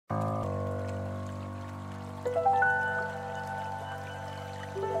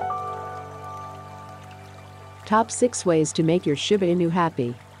Top 6 ways to make your Shiba Inu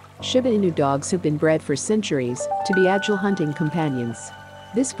happy. Shiba Inu dogs have been bred for centuries to be agile hunting companions.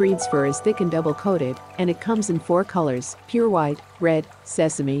 This breed's fur is thick and double-coated, and it comes in 4 colors: pure white, red,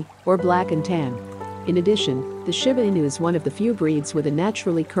 sesame, or black and tan. In addition, the Shiba Inu is one of the few breeds with a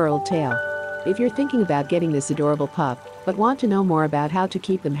naturally curled tail. If you're thinking about getting this adorable pup, but want to know more about how to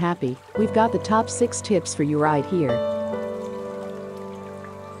keep them happy, we've got the top 6 tips for you right here.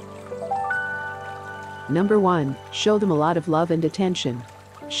 Number 1. Show them a lot of love and attention.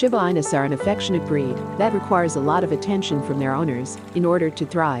 Shiba Inus are an affectionate breed that requires a lot of attention from their owners in order to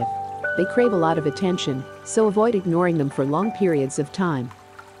thrive. They crave a lot of attention, so avoid ignoring them for long periods of time.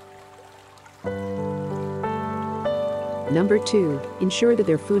 Number 2. Ensure that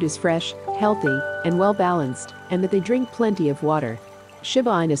their food is fresh, healthy, and well-balanced, and that they drink plenty of water. Shiba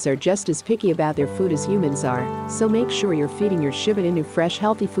Inus are just as picky about their food as humans are, so make sure you're feeding your Shiba Inu fresh,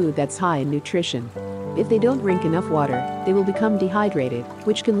 healthy food that's high in nutrition. If they don't drink enough water, they will become dehydrated,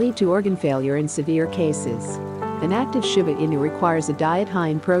 which can lead to organ failure in severe cases. An active Shiba Inu requires a diet high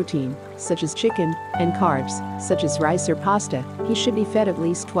in protein, such as chicken, and carbs, such as rice or pasta. He should be fed at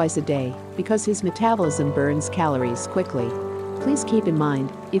least twice a day, because his metabolism burns calories quickly. Please keep in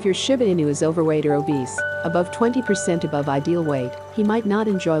mind, if your Shiba Inu is overweight or obese, above 20% above ideal weight, he might not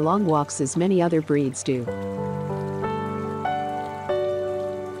enjoy long walks as many other breeds do.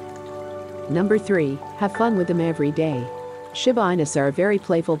 Number 3. Have fun with them every day. Shiba Inus are a very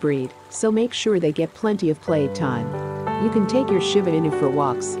playful breed, so make sure they get plenty of play time. You can take your Shiba Inu for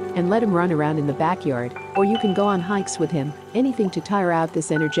walks and let him run around in the backyard, or you can go on hikes with him, anything to tire out this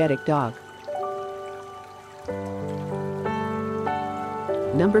energetic dog.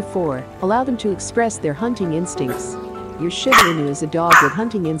 Number 4. Allow them to express their hunting instincts. Your Shiba Inu is a dog with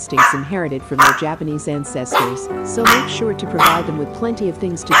hunting instincts inherited from their Japanese ancestors, so make sure to provide them with plenty of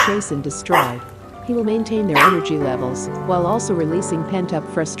things to chase and destroy. He will maintain their energy levels while also releasing pent-up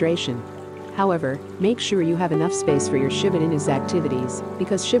frustration. However, make sure you have enough space for your Shiba Inu's activities,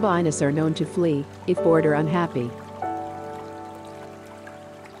 because Shiba Inus are known to flee if bored or unhappy.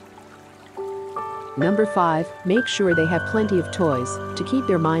 Number 5. Make sure they have plenty of toys to keep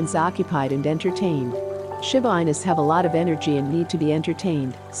their minds occupied and entertained. Shiba Inus have a lot of energy and need to be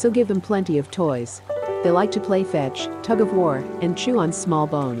entertained, so give them plenty of toys. They like to play fetch, tug of war, and chew on small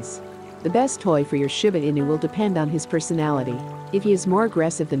bones. The best toy for your Shiba Inu will depend on his personality. If he is more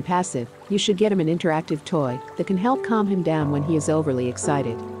aggressive than passive, you should get him an interactive toy that can help calm him down when he is overly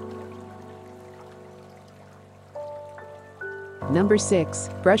excited. Number 6.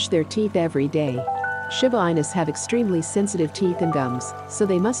 Brush their teeth every day. Shiba Inus have extremely sensitive teeth and gums, so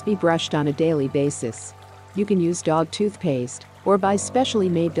they must be brushed on a daily basis. You can use dog toothpaste or buy specially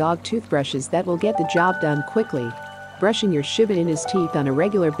made dog toothbrushes that will get the job done quickly. Brushing your Shiba Inu's teeth on a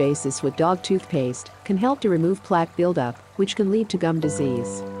regular basis with dog toothpaste can help to remove plaque buildup, which can lead to gum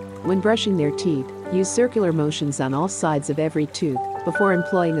disease. When brushing their teeth, use circular motions on all sides of every tooth before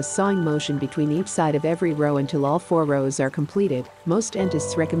employing a sawing motion between each side of every row until all 4 rows are completed. Most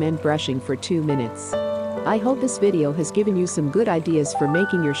dentists recommend brushing for 2 minutes. I hope this video has given you some good ideas for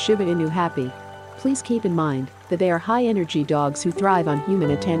making your Shiba Inu happy. Please keep in mind that they are high-energy dogs who thrive on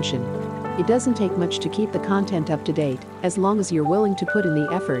human attention. It doesn't take much to keep the content up to date, as long as you're willing to put in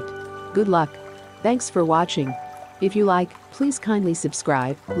the effort. Good luck. Thanks for watching. If you like, please kindly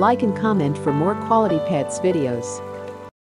subscribe, like and comment for more quality pets videos.